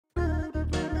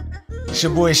It's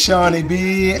your boy Shawnee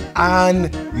B and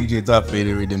DJ Taffy,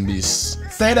 the Riddim Beast.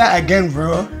 Say that again,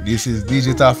 bro. This is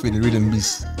DJ Taffy, the Riddim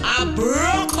Beast. I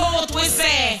broke out, we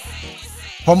say.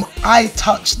 From I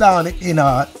touched down in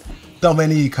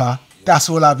Dominica, that's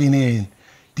all I've been hearing.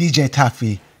 DJ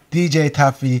Taffy, DJ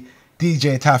Taffy,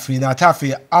 DJ Taffy. Now,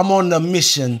 Taffy, I'm on a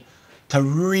mission to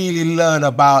really learn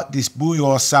about this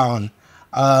Bouyon sound.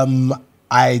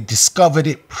 I discovered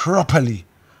it properly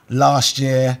last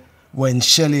year when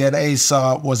Shelly and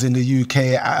Asa was in the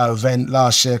UK at an event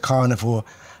last year, Carnival.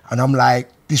 And I'm like,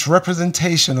 this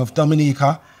representation of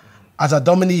Dominica, as a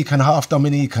Dominican, half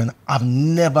Dominican, I've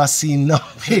never seen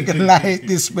nothing like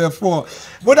this before.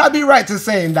 Would I be right to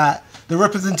saying that the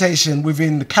representation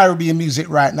within the Caribbean music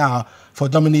right now for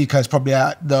Dominica is probably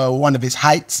at one of its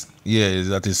heights? Yeah, it's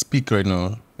at its peak right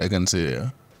now, I can say,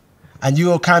 yeah. And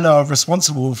you're kind of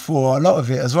responsible for a lot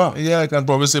of it as well. Yeah, I can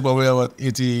probably say probably about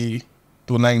 80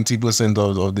 to 90%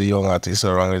 of the young artists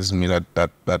around me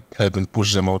that helping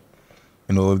push them out,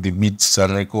 you know, the beats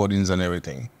and recordings and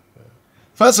everything.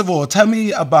 First of all, tell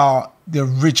me about the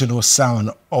original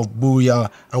sound of Bouyon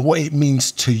and what it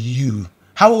means to you.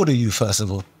 How old are you, first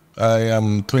of all? I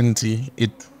am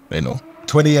 28,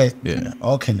 28? Yeah.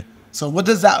 Okay. So what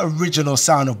does that original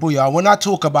sound of Bouyon, when I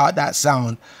talk about that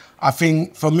sound, I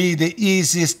think for me the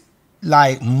easiest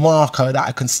marker that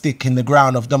I can stick in the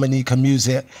ground of Dominican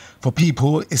music for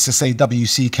people is to say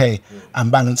WCK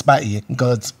and Balance Batty,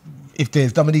 because if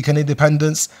there's Dominican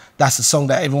independence, that's the song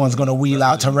that everyone's going to wheel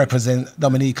out to represent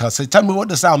Dominica. So tell me what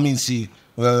the sound means to you.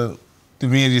 Well, to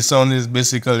me, the sound is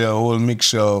basically a whole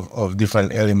mixture of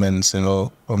different elements, you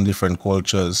know, from different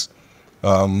cultures.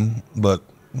 But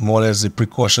more or less the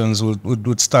precautions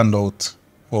would stand out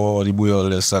for the Bouyon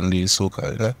and the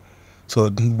soca. Yeah? So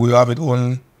we have its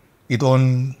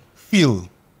own feel,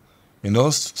 you know.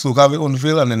 Soca have its own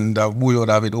feel, and then the Bouyon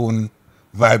have its own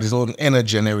vibe, its own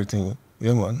energy and everything.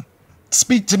 Yeah, man.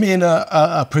 Speak to me in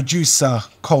a producer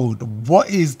code. What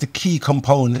is the key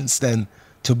components then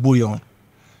to Bouyon?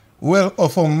 Well,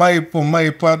 for my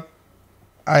part,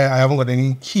 I haven't got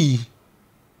any key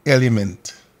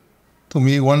element. To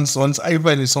me, once I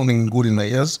find something good in my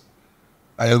ears,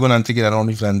 I'll go and take it around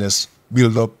it and just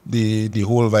build up the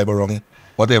whole vibe around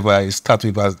whatever I start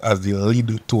with as the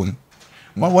lead tone.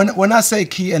 Well, when I say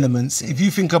key elements, if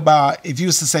you think about, if you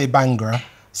used to say Bangra,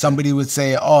 somebody would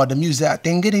say, oh, the music,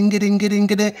 ding, ding, ding, ding,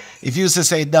 ding. If you used to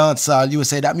say dancehall, you would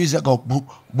say that music go boom,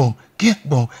 boom, get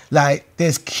boom. Like,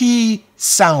 there's key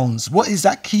sounds. What is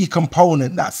that key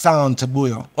component, that sound to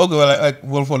Bouyon? Okay,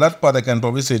 well, for that part, I can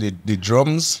probably say the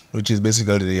drums, which is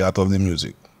basically the heart of the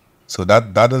music. So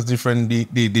that is different.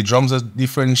 The drums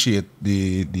differentiate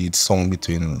the song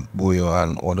between Bouyon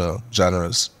and other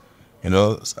genres, you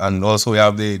know. And also we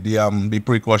have the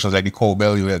percussions like the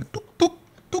cowbell. You hear tuk tuk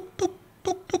tuk tuk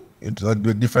tuk tuk. It's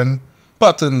with different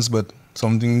patterns, but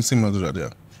something similar to that. Yeah.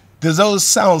 Does those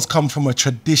sounds come from a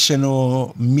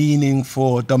traditional meaning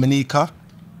for Dominica?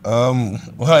 Well,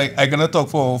 I cannot talk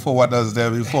for what was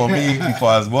there before me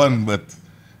before I was born, but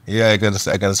yeah, I can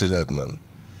say that, man.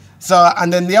 So,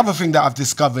 and then the other thing that I've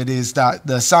discovered is that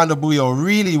the sound of Bouyon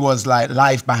really was like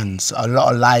live bands, a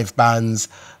lot of live bands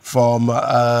from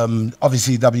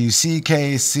obviously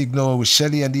WCK, Signal with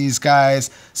Shelly and these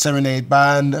guys, Serenade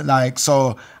Band, like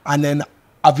so. And then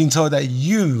I've been told that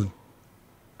you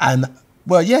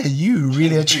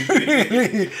really and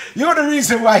truly, you're the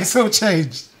reason why it's so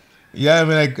changed. Yeah, I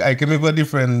mean, I came up with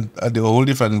a whole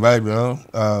different vibe, you know.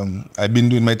 I've been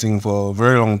doing my thing for a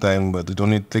very long time, but it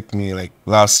only took me like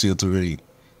last year to really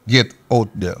get out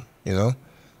there, you know.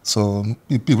 So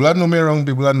people that know me around,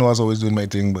 people that know I was always doing my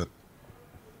thing, but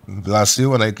last year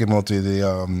when I came out with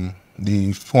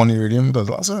the funny Riddim, that was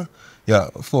last year. Yeah,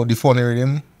 for the funny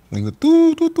Riddim,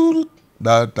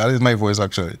 that is my voice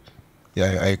actually.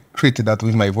 Yeah, I created that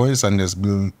with my voice and just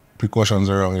build percussions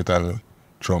around it and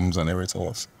drums and everything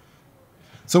else.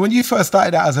 So when you first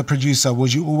started out as a producer,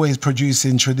 was you always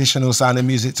producing traditional sounding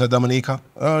music to Dominica?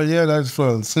 Oh yeah, that's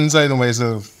well. Since I know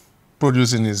myself,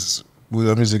 producing is with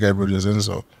the music I producing,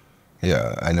 so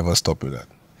yeah, I never stopped with that.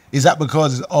 Is that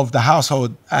because of the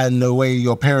household and the way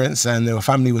your parents and your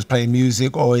family was playing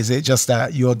music, or is it just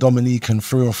that you're Dominican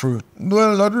through and through?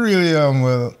 Well, not really.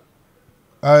 Well,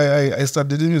 I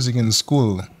started the music in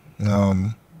school,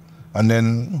 and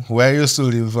then where I used to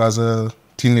live as a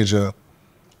teenager,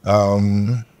 they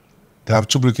have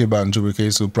Chubuke band. Chubuke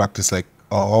used to practice like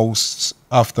a house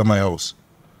after my house,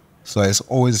 so I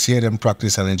always hear them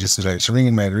practice and it just like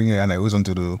ringing, and I always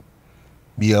wanted to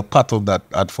be a part of that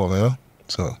art form, you know?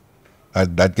 So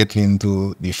that get me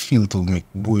into the field to make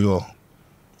Bouyon.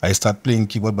 I started playing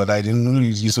keyboard, but I didn't really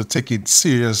used to take it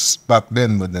serious back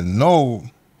then. But then now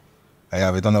I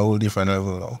have it on a whole different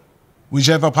level now. Was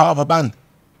you ever part of a band?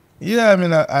 Yeah, I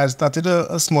mean, I started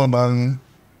a small band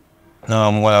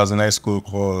while I was in high school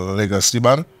called Legacy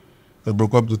Band. It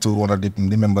broke up due to one of the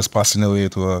members passing away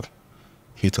to a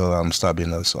fatal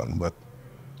stabbing and so on. But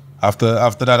after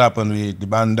that happened, the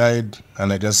band died,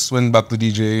 and I just went back to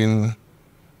DJing.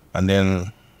 And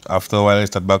then after a while, I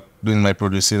started back doing my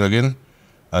producing again,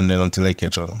 and then until I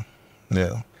catch on.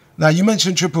 Yeah. Now, you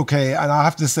mentioned Triple K, and I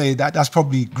have to say that that's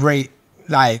probably great,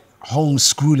 like,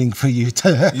 homeschooling for you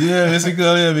to... Yeah, basically,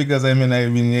 yeah, because I mean,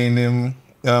 I've been hearing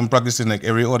him practicing like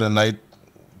every other night.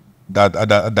 At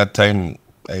that time,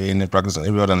 I hear him practicing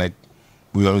every other night.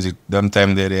 We always, them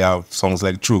time there, they have songs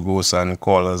like True Ghosts and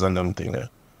Callers and them thing there.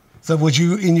 So was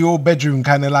you in your bedroom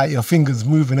kind of like your fingers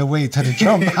moving away to the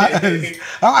drum patterns?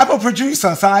 I'm a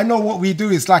producer, so I know what we do.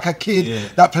 It's like a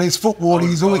kid that plays football.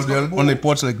 He's always on the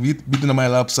porch, like beating on my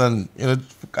laps, and you know,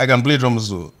 I can play drums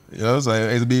too. You know, so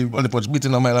I'd be on the porch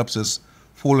beating on my laps, just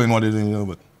following what they're doing. You know,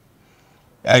 but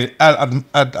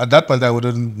at that point, I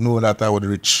wouldn't know that I would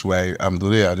reach where I am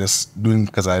today. I just doing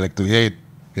because I like to hear it.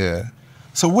 Yeah.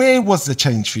 So where was the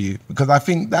change for you? Because I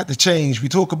think that the change, we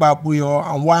talk about Bouyon,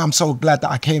 and why I'm so glad that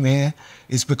I came here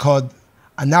is because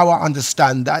now I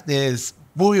understand that there's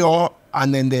Bouyon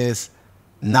and then there's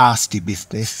nasty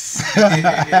business.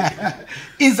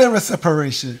 Is there a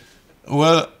separation?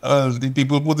 Well, the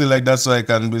people put it like that so I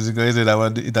can basically say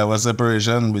that it was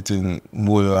separation between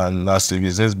Bouyon and nasty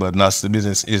business, but nasty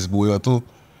business is Bouyon too.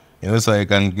 You know, so I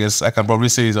can probably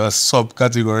say it's a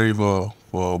subcategory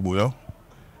for Bouyon.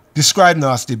 Describe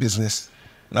nasty business.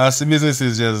 Nasty business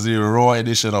is just the raw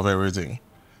edition of everything.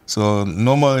 So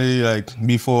normally, like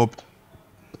before,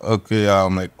 okay,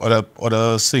 like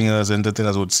other singers,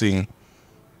 entertainers would sing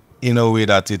in a way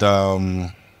that it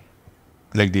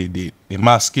like they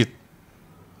mask it,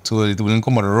 so it wouldn't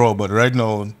come out raw. But right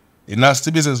now, the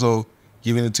nasty business of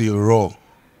giving it to you raw,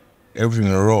 everything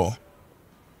raw.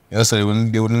 You know, so they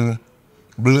wouldn't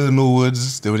blur no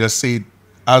words. They would just say it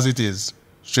as it is,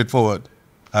 straightforward.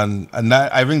 And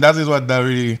that, I think that is what that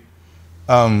really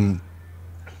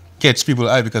catch people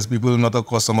eye, because people are not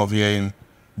accustomed of hearing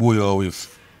Bouyon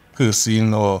with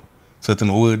cursing or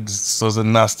certain words,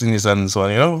 certain nastiness and so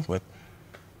on, you know. But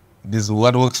this is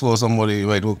what works for somebody,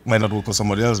 might not work for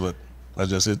somebody else, but that's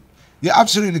just it. You're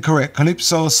absolutely correct.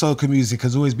 Calypso, soca music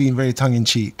has always been very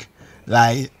tongue-in-cheek.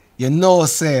 Like, you know,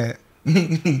 say,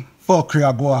 fuck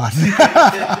your God.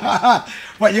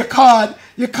 But you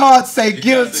can't say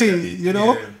guilty, you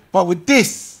know? Yeah. But with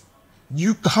this,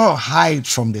 you can't hide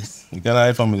from this. You can't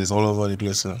hide from it. It's all over the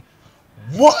place. Huh?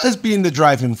 What has been the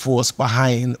driving force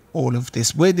behind all of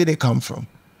this? Where did it come from?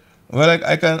 Well,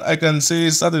 I can say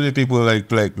it started with people like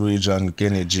Riddim,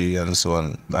 Kenny G and so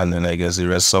on. And then I guess the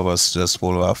rest of us just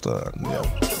follow after. And, yeah.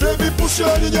 Baby, push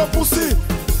it in your pussy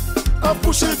and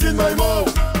push it in my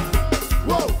mouth.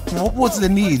 Whoa. What was the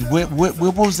need? Where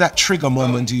was that trigger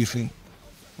moment, do you think?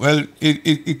 Well,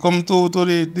 it come to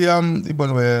the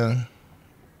point where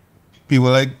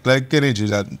people like Kenny G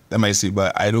that they might say,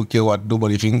 but I don't care what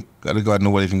nobody think. I don't care what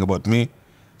nobody think about me.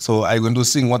 So I'm going to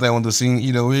sing what I want to sing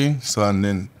either way. So and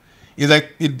then it's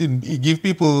like it give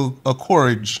people a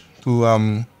courage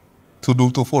to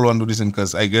follow and do this thing,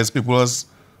 because I guess people was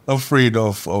afraid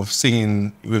of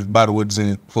singing with bad words in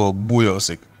it for Bouyon's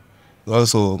sake.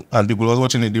 Also, and people was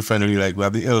watching it differently. Like we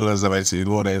have the elders that might say,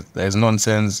 "Oh, there's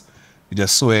nonsense. You're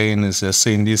just swearing, it's just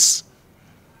saying this."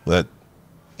 But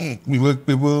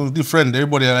people different.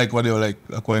 Everybody like what they were like,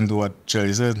 according to what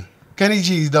Cherry said. Kenny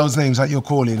G, those names that you're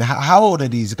calling, how old are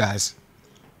these guys?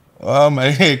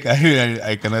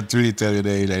 I cannot really tell you the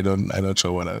age. I'm not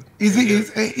sure what that. Is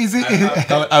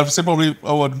it? I'll say probably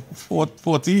about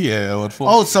 40. Yeah, about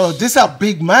 40. Oh, so this is a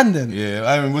big man then. Yeah,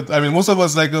 I mean, most of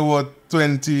us like about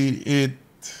 28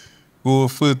 or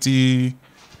 30.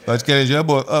 But Kenny G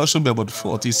should be about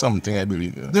 40 something, I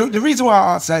believe. Yeah. The reason why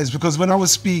I asked that is because when I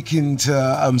was speaking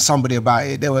to somebody about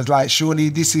it, they was like, surely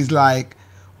this is like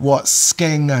what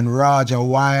Skeng and Raja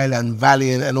Wild and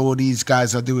Valiant and all these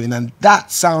guys are doing, and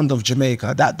that sound of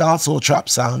Jamaica, that dancehall trap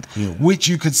sound, which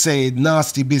you could say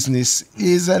nasty business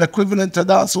is an equivalent to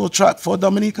dancehall trap for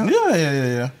Dominica.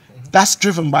 Yeah. That's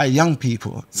driven by young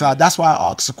people, so that's why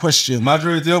I asked the question.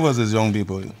 Majority of us is young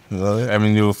people. You know? I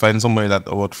mean, you'll find somebody that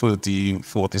about 30,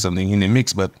 40 something in the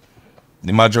mix, but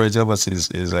the majority of us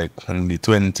is like in the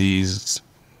 20s,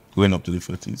 going up to the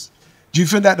 30s. Do you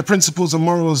think that the principles and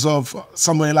morals of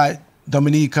somewhere like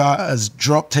Dominica has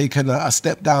taken a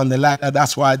step down the ladder?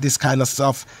 That's why this kind of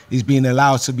stuff is being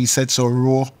allowed to be said so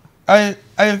raw? I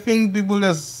think people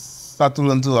just start to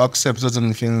learn to accept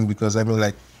certain things, because I mean,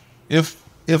 like, if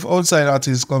outside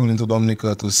artists coming into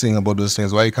Dominica to sing about those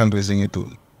things, why can't we sing it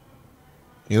too?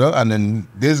 you know, and then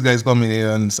these guys come in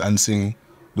here and sing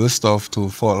those stuff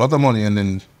for a lot of money, and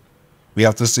then we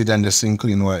have to sit and just sing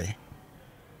clean way.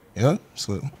 You know?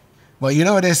 So But you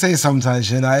know what they say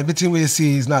sometimes, you know, everything we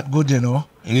see is not good, you know.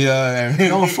 yeah, I mean,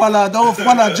 Don't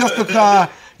follow just because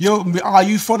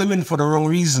you following for the wrong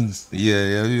reasons.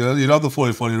 yeah, you have to follow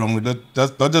it for the wrong way. Not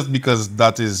just because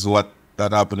that is what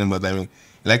that happening, but I mean,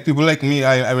 like people like me,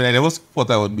 I mean, I never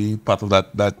thought I would be part of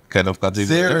that kind of category.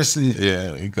 Seriously.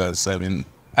 Yeah, because I mean,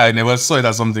 I never saw it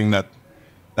as something that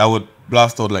would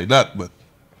blast out like that. But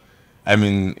I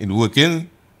mean, it working,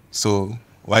 so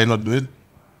why not do it?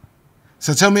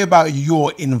 So tell me about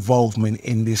your involvement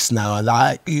in this now.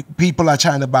 Like people are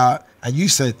chatting about, and you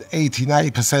said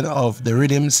 80-90% of the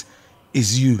rhythms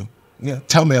is you. Yeah.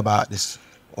 Tell me about this.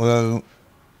 Well,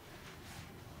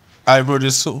 I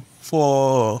produce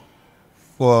for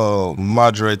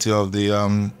majority of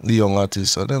the young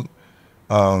artists. So them,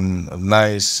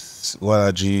 Nice,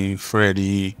 YG,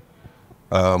 Freddie,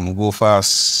 Go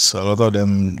Fast. A lot of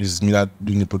them is me that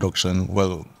doing the production.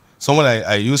 Well, some of them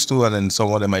I used to, and then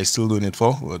some of them I still doing it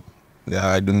for. But yeah,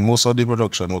 I do most of the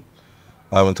production work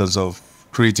in terms of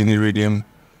creating the rhythm,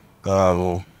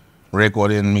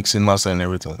 recording, mixing, mastering,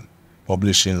 everything,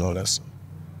 publishing, all that stuff.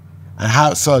 And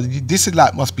how? So this is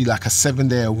must be like a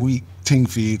 7-day-a-week thing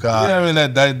for you guys. Yeah, I mean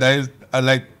that is I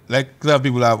like there are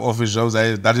people that have office jobs.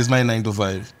 That is my 9 to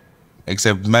 5.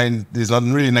 Except mine is not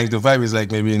really 9 to 5. It's like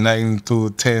maybe 9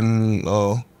 to 10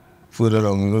 or further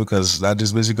along, you know, because that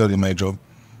is basically my job.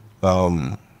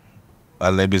 And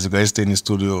I basically stay in the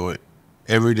studio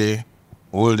every day,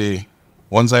 all day,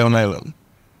 once I on island.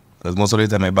 Because most of the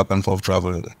time I back and forth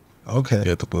traveling. Okay.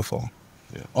 Yeah, to perform.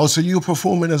 Yeah. Oh, so you're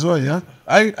performing as well, yeah?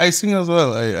 I sing as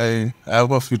well. I have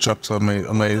a few tracks on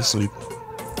my sleep.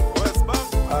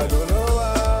 I don't know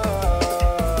why.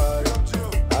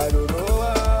 I don't know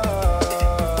why.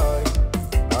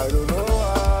 I don't know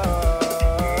why.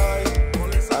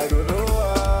 I don't know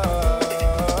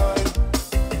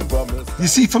why. You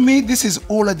see, for me, this is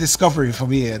all a discovery for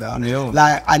me. You know? Yeah.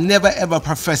 Like, I never ever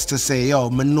profess to say, yo,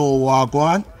 I know what I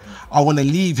want. I want to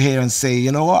leave here and say,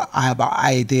 you know what? I have an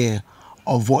idea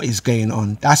of what is going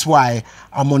on. That's why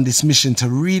I'm on this mission to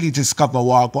really discover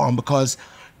what I got on, because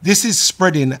this is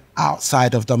spreading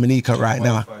outside of Dominica right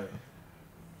now.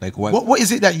 Like what? What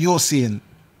is it that you're seeing?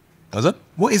 Was it?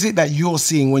 What is it that you're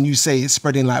seeing when you say it's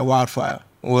spreading like wildfire?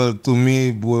 Well, to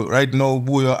me, right now,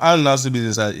 Bouyon and Nasty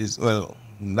Business is, well,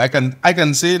 I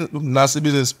can say Nasty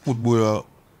Business put Bouyon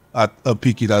at a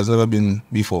peak it has never been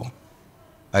before.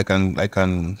 I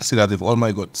can see that with all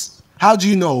my guts. How do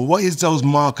you know? What is those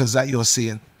markers that you're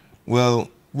seeing? Well,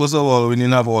 first of all, we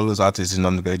didn't have all those artists in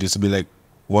Dominica. It used to be like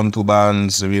 1-2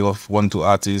 bands, we have 1-2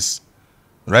 artists.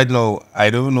 Right now, I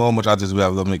don't know how much artists we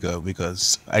have in Dominica,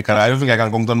 because I don't think I can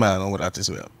come to my hand how much artists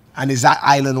we have. And is that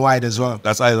island wide as well?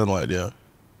 That's island wide, yeah.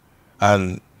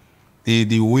 And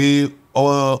the way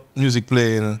our music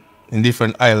playing in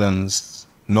different islands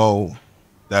now,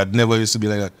 that never used to be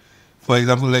like that. For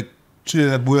example, like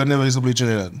Trinidad, Bouyon never used to play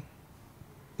Trinidad.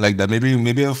 Like that,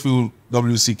 maybe a few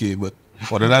WCK, but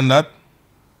other than that,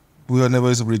 Bouyon never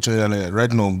used to play Trinidad like that.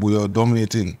 Right now, Bouyon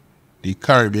dominating the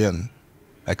Caribbean.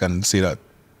 I can say that.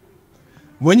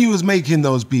 When you was making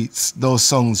those beats, those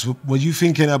songs, were you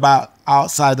thinking about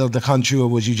outside of the country, or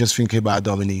was you just thinking about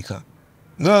Dominica?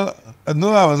 No,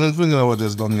 I wasn't thinking about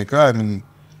just Dominica. I mean,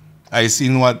 I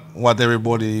seen what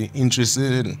everybody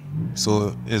interested in.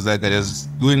 So it's like I just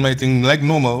doing my thing like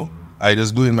normal. I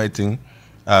just doing my thing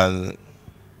and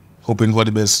hoping for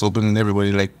the best, hoping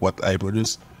everybody like what I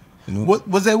produce. You know?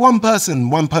 Was there one person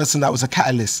that was a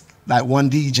catalyst, like one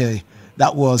DJ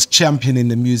that was championing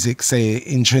the music, say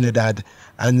in Trinidad,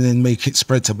 and then make it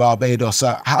spread to Barbados?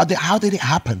 So how did it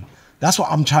happen? That's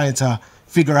what I'm trying to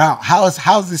figure out.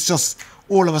 How's this just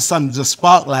all of a sudden just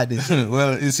spark like this?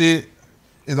 Well, you see,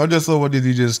 it's not just over the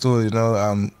DJ's too, you know.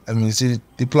 I mean, you see,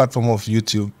 the platform of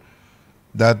YouTube,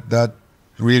 that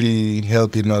really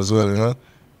helping as well, you know.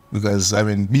 Because, I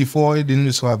mean, before it didn't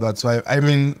used to have that. So, I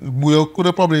mean, we could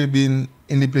have probably been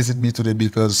in the place it be today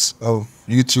because of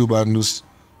YouTube and those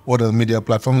other media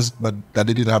platforms, but that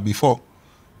they didn't have before.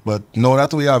 But now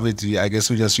that we have it, I guess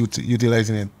we're just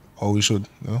utilizing it, or we should,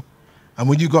 you know. And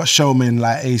when you got showmen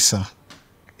like Asa,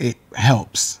 it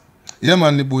helps. Yeah,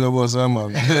 man, the Bouyon was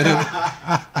man.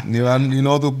 you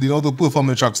know to perform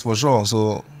the tracks for sure.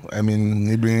 So, I mean,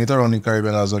 he bring it around the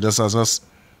Caribbean as well, just as us.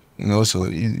 You know, so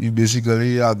you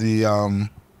basically are the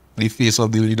face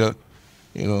of the leader,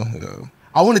 you know. Yeah.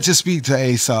 I wanted to speak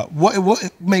to Asa.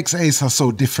 What makes Asa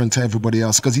so different to everybody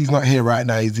else? Because he's not here right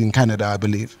now. He's in Canada, I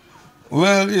believe.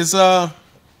 Well, it's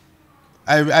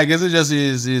I guess it just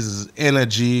is his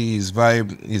energy, his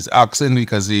vibe, his accent,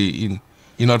 because he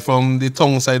not from the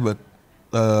tongue side, but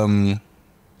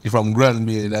he from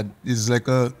Granby. That is like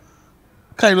a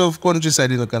kind of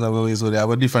countryside in a kind of a way, so they have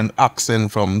a different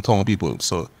accent from tongue people.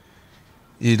 So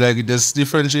he like just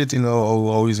differentiate,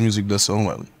 how his music does sound,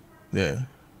 man. Yeah.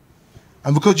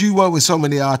 And because you work with so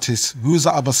many artists, who's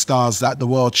the other stars that the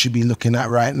world should be looking at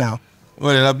right now?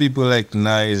 Well, there are people like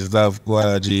Nice, they have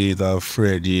Guaraji, they have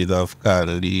Freddie, they have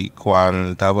Candy,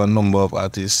 Kwan, they have a number of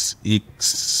artists.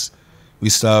 X. We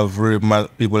still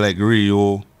have people like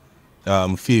Rio,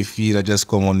 Fifi that just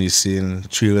come on the scene,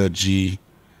 Trilogy.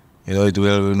 We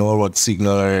know about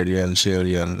Signal already and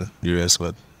Shelly and the rest,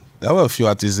 but there are a few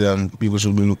artists there and people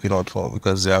should be looking out for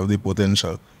because they have the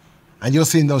potential. And you're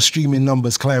seeing those streaming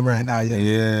numbers climb right now, yeah?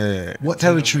 Yeah. What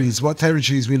territories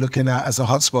we looking at as the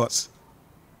hotspots?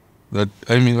 But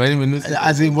I mean,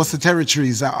 as in, what's the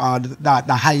territories that are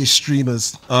the highest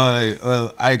streamers?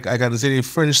 Well, I can say the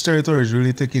French territory is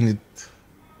really taking it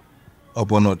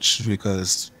up a notch,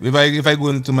 because if I go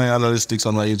into my analytics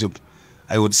on my YouTube,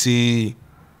 I would see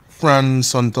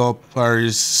France on top,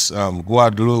 Paris,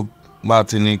 Guadeloupe,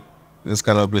 Martinique, this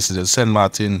kind of places, Saint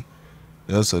Martin.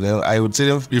 So I would say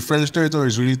the French territory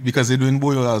is really, because they're doing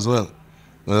Bouyon as well.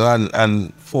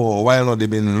 And for a while now, they've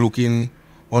been looking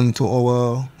onto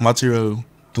our material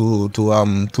to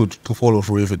follow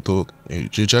through with it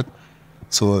to check.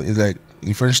 So it's like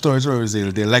the French territory,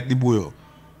 they like the Bouyon.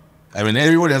 I mean,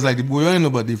 everybody has like the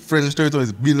Bouyon, but the French territory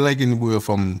has been liking the Bouyon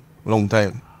from a long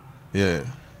time. Yeah.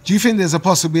 Do you think there's a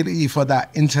possibility for that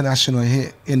international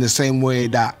hit in the same way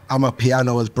that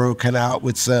Amapiano has broken out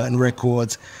with certain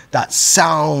records that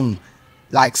sound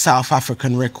like South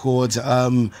African records?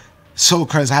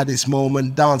 Soca has had its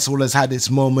moment, dancehall has had its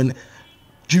moment.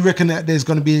 Do you reckon that there's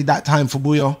going to be that time for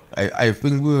Bouyon? I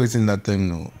think Bouyon is in that time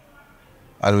now.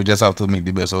 And we just have to make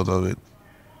the best out of it.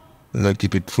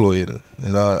 Keep it flowing,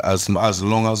 as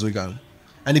long as we can.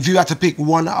 And if you had to pick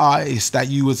one artist that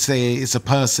you would say is a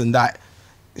person that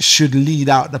should lead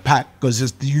out the pack,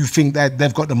 because do you think that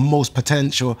they've got the most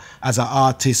potential as an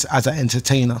artist, as an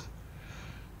entertainer?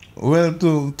 Well,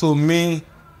 to me,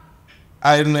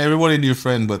 I don't know, everybody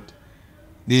different, but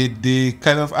the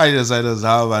kind of ideas that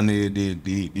I have and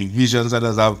the visions that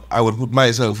I have, I would put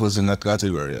myself first in that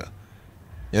category.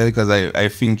 Yeah, because I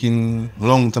thinking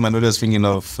long term. I'm not just thinking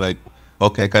of like,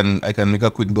 okay, I can make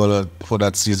a quick dollar for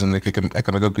that season. Like I can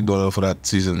make a quick dollar for that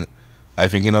season. I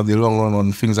thinking of the long run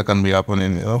on things that can be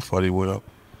happening, for the world.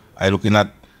 I looking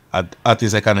at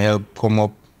artists I can help come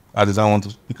up, artists I want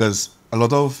to, because a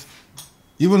lot of,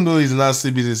 even though it's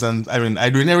nasty business, and I mean,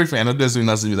 I'm doing everything. I'm not just doing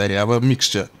nasty business. I have a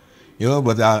mixture,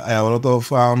 but I have a lot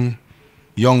of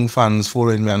young fans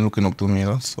following me and looking up to me,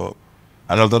 So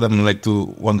a lot of them like to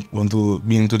want to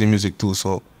be into the music too.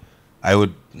 So I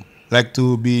would like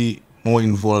to be more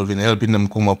involved in helping them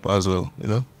come up as well,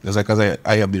 just like as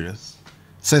I have the rest.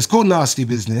 So it's called Nasty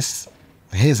Business.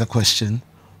 Here's a question.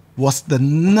 What's the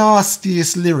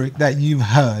nastiest lyric that you've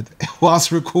heard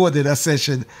whilst recording a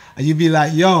session and you'd be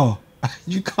like, yo,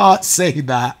 you can't say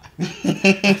that?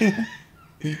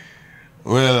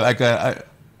 Well, I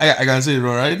can say it,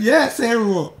 right? Yeah, say it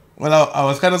raw. Well, I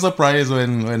was kind of surprised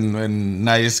when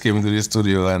Nice came into the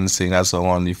studio and sang that song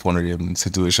on the phone with him,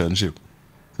 Situationship.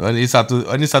 So when he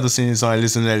started singing the song, I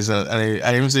listened to it, and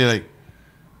I even say like,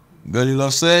 girl, you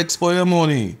love sex for your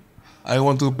money. I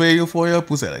want to pay you for your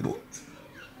pussy. Like, what?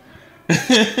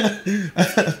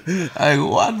 Like,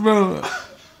 what, bro?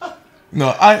 No,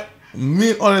 I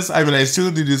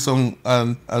still did this song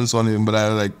and so on, but I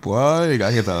was like, boy, I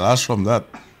get a lash from that.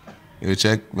 You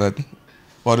check, but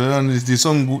other than this, the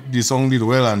song did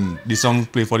well, and the song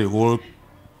played for the whole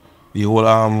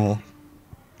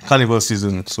carnival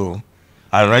season. So,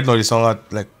 and right now the song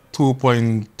at like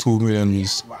 2.2 million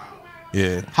views. Wow.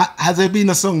 Yeah. Has there been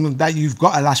a song that you've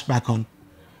got a lashback on?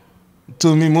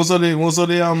 To me, most of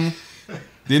the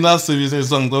nasty business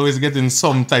songs always getting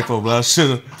some type of lash.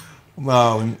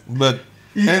 But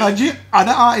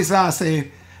other artists are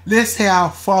saying, let's see how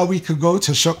far we could go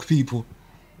to shock people.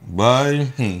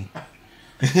 I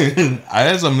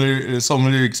had some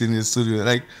lyrics in the studio,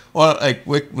 like, or like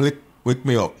wake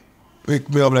me up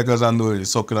like as I'm doing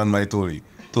sucking on my tolly.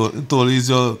 Tolly is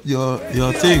your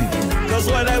thing. Cause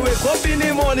when I wake up in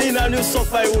the morning and you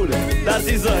suck my wood, that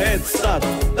is a head start.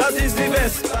 That is the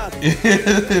best start.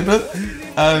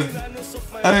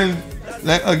 and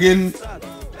like again,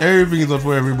 everything is not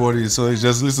for everybody, so it's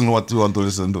just listen to what you want to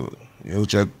listen to. You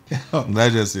check.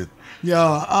 That's just it.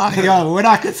 When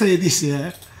I can say this,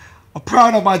 I'm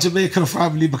proud of my Jamaican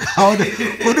family because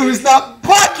when it was that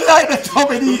bad like the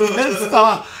Dominica'S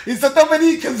star. It's the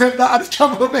Dominica'S that are the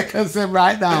troublemakers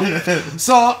right now.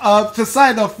 So to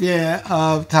sign off,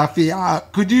 Taffy,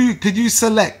 could you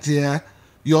select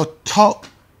your top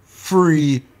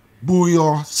 3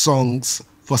 Bouyon songs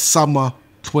for summer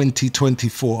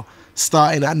 2024,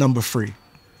 starting at number 3?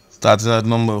 Starting at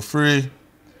number 3.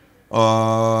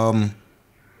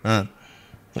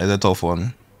 It's a tough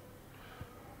one.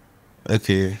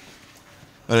 Okay.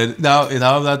 But now it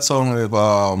have that song with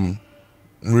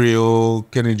Rio,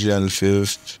 Kenny G and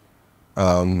Fifth.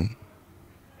 I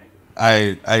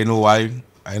know why.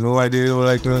 I know why they don't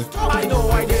like me. I know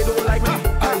why they don't like me.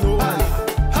 I know why.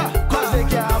 Cause they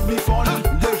can't have me fun.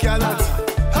 They cannot.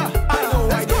 I know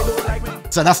why they don't like me.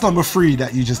 So that's number 3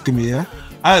 that you just give me, yeah?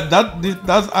 I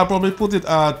probably put it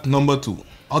at number 2.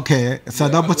 Okay, so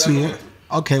number 2.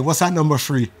 Okay, what's that number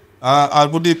 3? I'll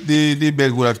put the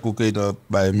Beg Good at Cocaine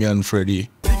by me and Freddie.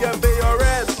 He can pay your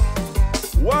rent.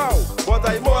 Wow, but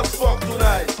I must fuck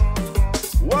tonight.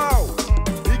 Wow,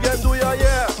 he can do your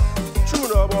hair. True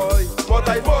no boy, but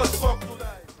I must fuck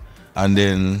tonight. And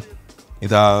then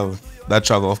it have that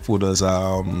track of Puda's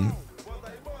Cover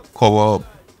Up.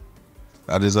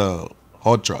 That is a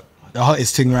hot track. The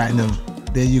hottest thing right now.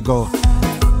 There you go.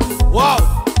 Wow,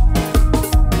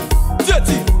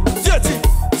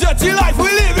 dirty life we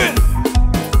living.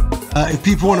 If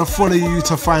people want to follow you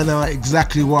to find out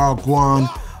exactly where I'll go on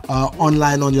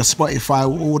online on your Spotify,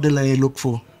 what do they look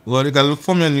for? Well, you can look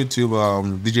for me on YouTube,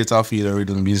 DJ Taffy, the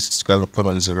Riddim. You can put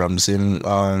on Instagram, the same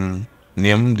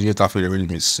name, DJ Taffy, the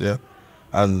Riddim. Yeah.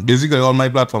 And basically all my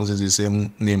platforms is the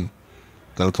same name. You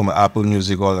can look for my Apple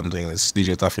Music, all I'm doing is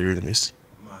DJ Taffy, Riddim.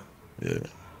 Yeah.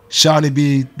 Shawnee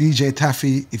B, DJ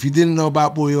Taffy. If you didn't know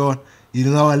about Bouyon, you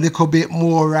know a little bit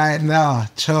more right now.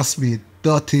 Trust me,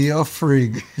 dirty or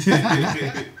frig.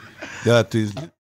 That is.